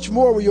 how much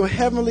more will your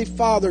heavenly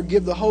Father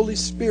give the Holy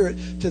Spirit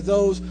to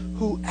those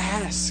who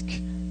ask?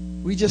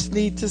 We just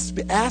need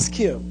to ask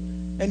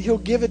him, and he'll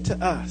give it to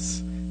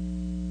us.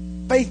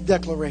 Faith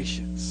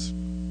declarations.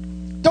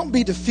 Don't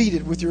be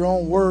defeated with your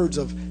own words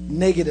of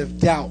negative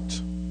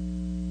doubt.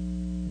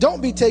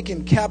 Don't be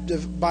taken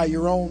captive by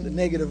your own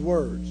negative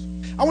words.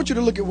 I want you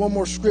to look at one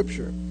more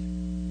scripture.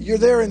 You're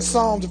there in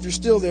Psalms. If you're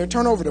still there,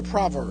 turn over to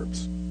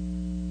Proverbs.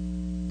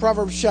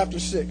 Proverbs chapter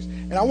 6.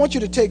 And I want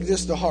you to take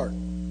this to heart.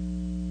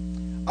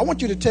 I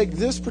want you to take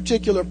this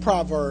particular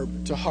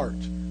proverb to heart.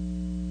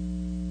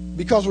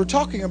 Because we're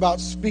talking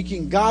about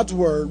speaking God's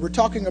word. We're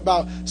talking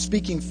about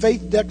speaking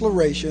faith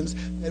declarations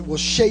that will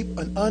shape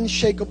an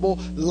unshakable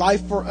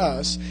life for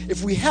us.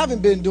 If we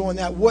haven't been doing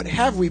that, what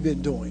have we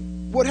been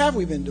doing? What have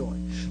we been doing?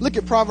 Look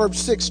at Proverbs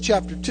 6,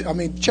 chapter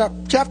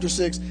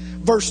 6,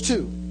 verse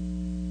 2.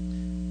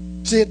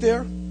 See it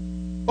there?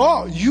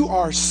 Oh, you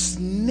are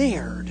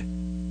snared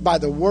by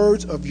the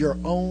words of your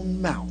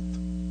own mouth.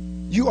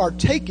 You are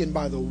taken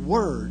by the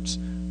words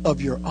of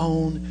your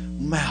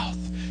own mouth.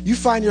 You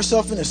find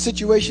yourself in a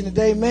situation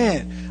today,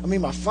 man,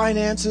 my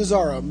finances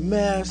are a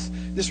mess.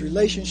 This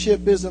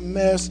relationship is a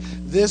mess.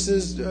 This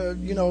is,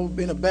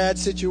 in a bad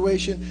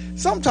situation.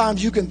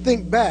 Sometimes you can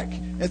think back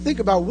and think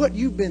about what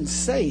you've been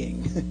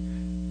saying.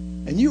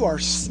 And you are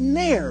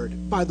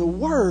snared by the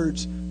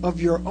words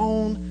of your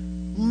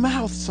own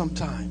mouth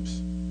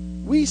sometimes.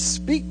 We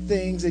speak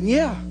things, and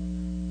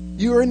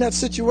you are in that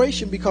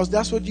situation because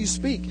that's what you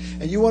speak.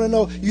 And you want to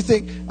know, you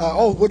think,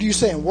 what are you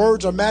saying?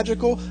 Words are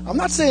magical? I'm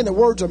not saying that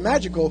words are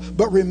magical,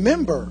 but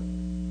remember,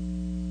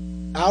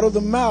 out of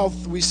the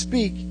mouth we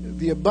speak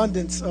the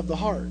abundance of the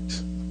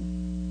heart.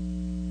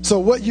 So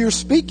what you're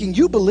speaking,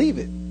 you believe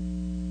it.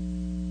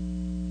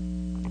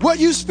 What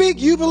you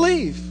speak, you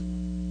believe.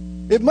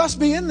 It must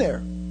be in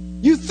there.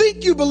 You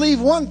think you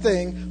believe one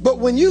thing, but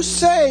when you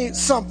say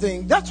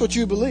something, that's what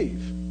you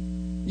believe.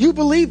 You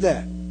believe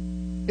that.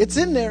 It's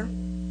in there.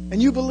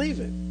 And you believe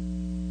it.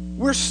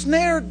 We're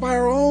snared by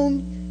our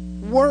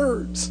own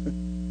words.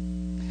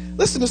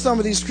 Listen to some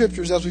of these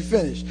scriptures as we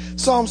finish.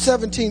 Psalm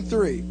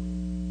 17:3.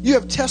 You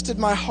have tested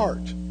my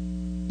heart.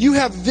 You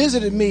have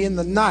visited me in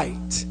the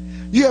night.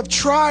 You have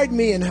tried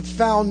me and have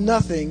found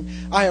nothing.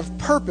 I have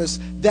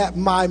purposed that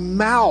my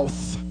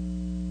mouth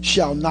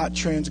shall not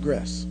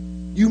transgress.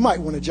 You might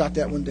want to jot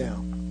that one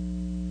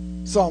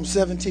down. Psalm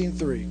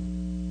 17:3.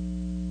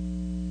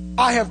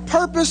 I have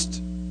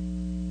purposed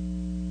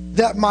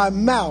that my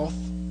mouth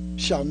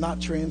shall not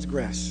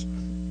transgress.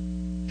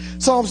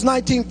 Psalms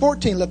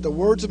 19:14. Let the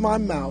words of my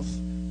mouth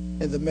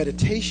and the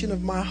meditation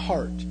of my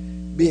heart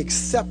be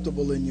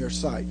acceptable in your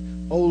sight,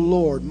 O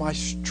Lord, my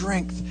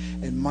strength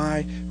and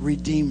my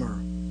Redeemer.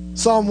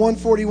 Psalm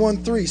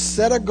 141:3.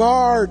 Set a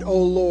guard, O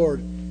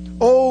Lord,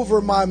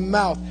 over my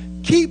mouth.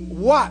 Keep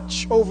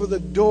watch over the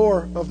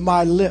door of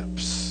my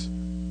lips.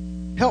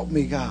 Help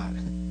me, God,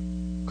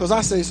 because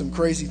I say some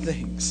crazy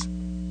things.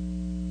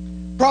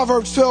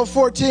 Proverbs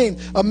 12:14.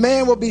 A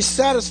man will be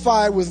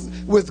satisfied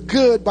with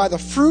good by the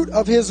fruit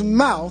of his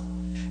mouth,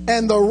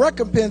 and the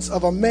recompense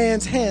of a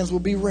man's hands will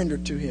be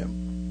rendered to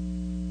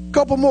him.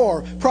 Couple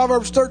more.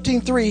 Proverbs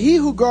 13:3. He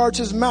who guards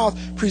his mouth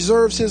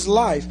preserves his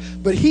life,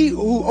 but he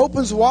who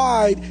opens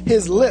wide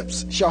his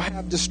lips shall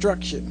have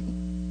destruction.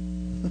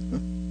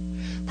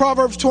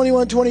 Proverbs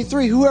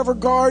 21:23. Whoever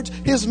guards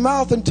his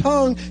mouth and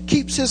tongue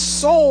keeps his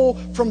soul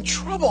from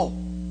trouble.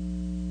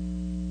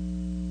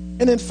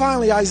 And then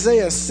finally,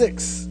 Isaiah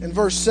 6 and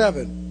verse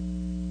 7.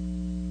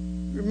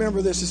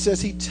 Remember this. It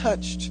says, he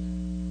touched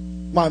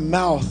my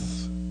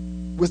mouth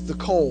with the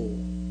coal.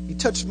 He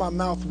touched my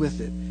mouth with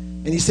it.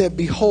 And he said,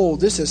 behold,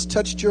 this has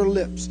touched your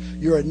lips.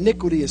 Your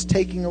iniquity is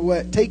taken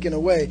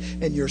away,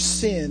 and your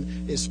sin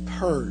is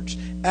purged.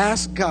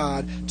 Ask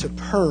God to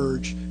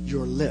purge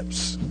your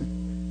lips.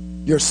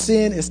 Your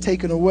sin is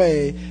taken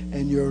away,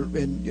 and you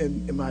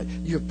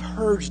have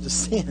purged the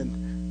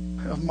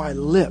sin of my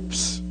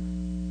lips.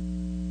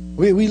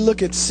 We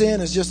look at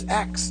sin as just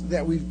acts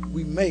that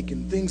we make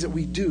and things that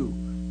we do.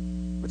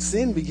 But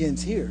sin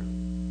begins here.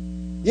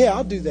 Yeah,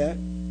 I'll do that.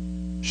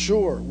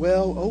 Sure.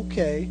 Well,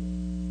 okay.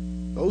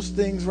 Those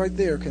things right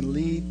there can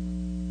lead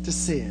to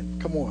sin.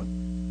 Come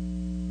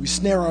on. We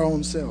snare our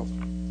own self.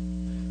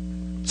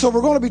 So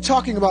we're going to be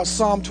talking about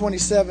Psalm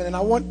 27, and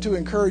I want to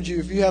encourage you,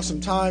 if you have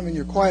some time in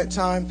your quiet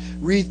time,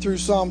 read through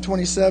Psalm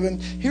 27.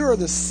 Here are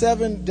the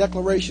 7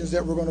 declarations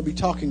that we're going to be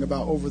talking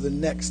about over the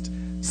next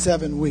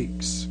 7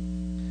 weeks.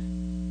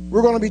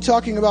 We're going to be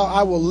talking about,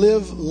 I will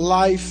live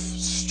life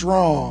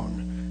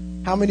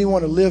strong. How many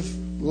want to live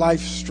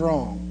life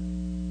strong?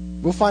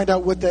 We'll find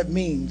out what that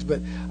means,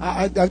 but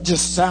that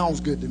just sounds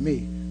good to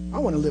me. I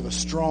want to live a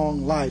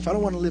strong life. I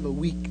don't want to live a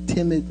weak,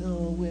 timid,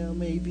 oh, well,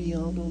 maybe, I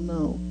don't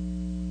know.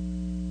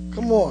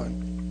 Come on.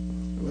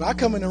 When I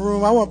come in the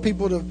room, I want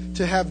people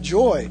to have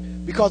joy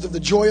because of the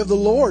joy of the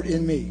Lord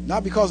in me.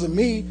 Not because of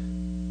me,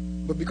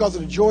 but because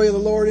of the joy of the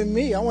Lord in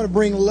me. I want to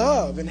bring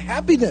love and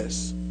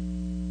happiness.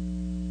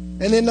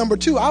 And then number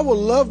 2, I will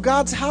love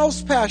God's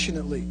house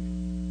passionately.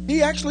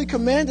 He actually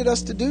commanded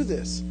us to do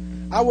this.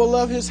 I will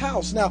love his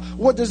house. Now,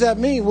 what does that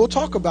mean? We'll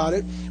talk about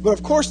it. But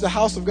of course, the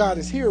house of God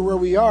is here where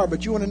we are.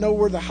 But you want to know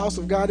where the house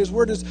of God is?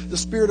 Where does the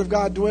Spirit of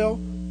God dwell?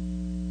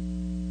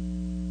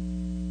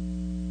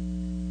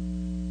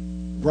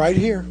 Right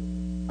here.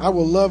 I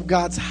will love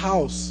God's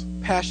house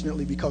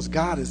passionately because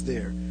God is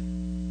there.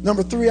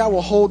 Number 3, I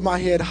will hold my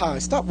head high.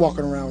 Stop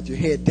walking around with your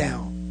head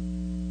down.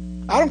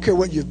 I don't care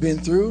what you've been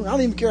through. I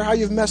don't even care how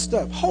you've messed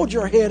up. Hold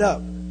your head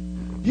up.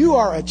 You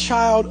are a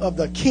child of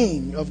the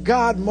King, of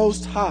God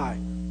Most High.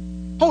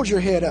 Hold your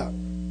head up.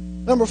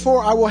 Number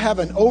 4, I will have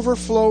an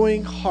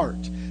overflowing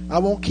heart. I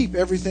won't keep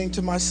everything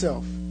to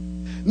myself.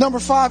 Number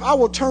 5, I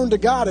will turn to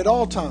God at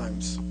all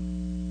times.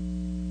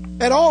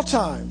 At all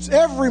times,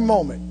 every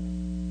moment.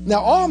 Now,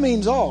 all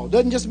means all.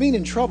 Doesn't just mean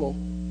in trouble.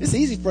 It's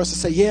easy for us to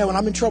say, yeah, when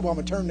I'm in trouble, I'm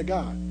going to turn to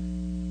God.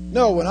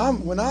 No, when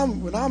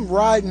I'm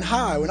riding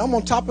high, when I'm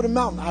on top of the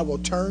mountain, I will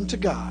turn to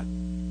God.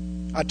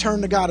 I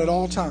turn to God at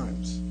all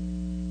times.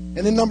 And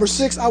then number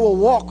 6, I will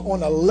walk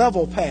on a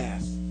level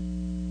path.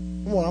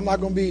 Come on, I'm not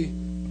going to be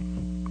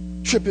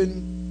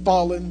tripping,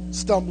 falling,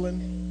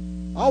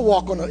 stumbling. I'll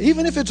walk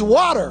even if it's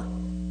water,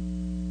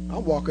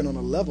 I'm walking on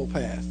a level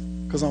path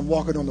because I'm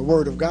walking on the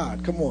Word of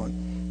God. Come on.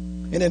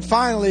 And then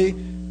finally,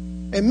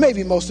 and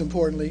maybe most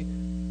importantly,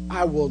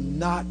 I will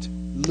not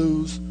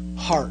lose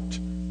heart.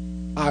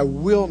 I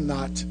will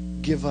not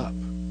give up.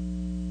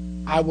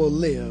 I will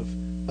live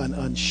an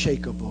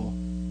unshakable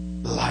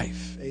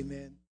life. Amen.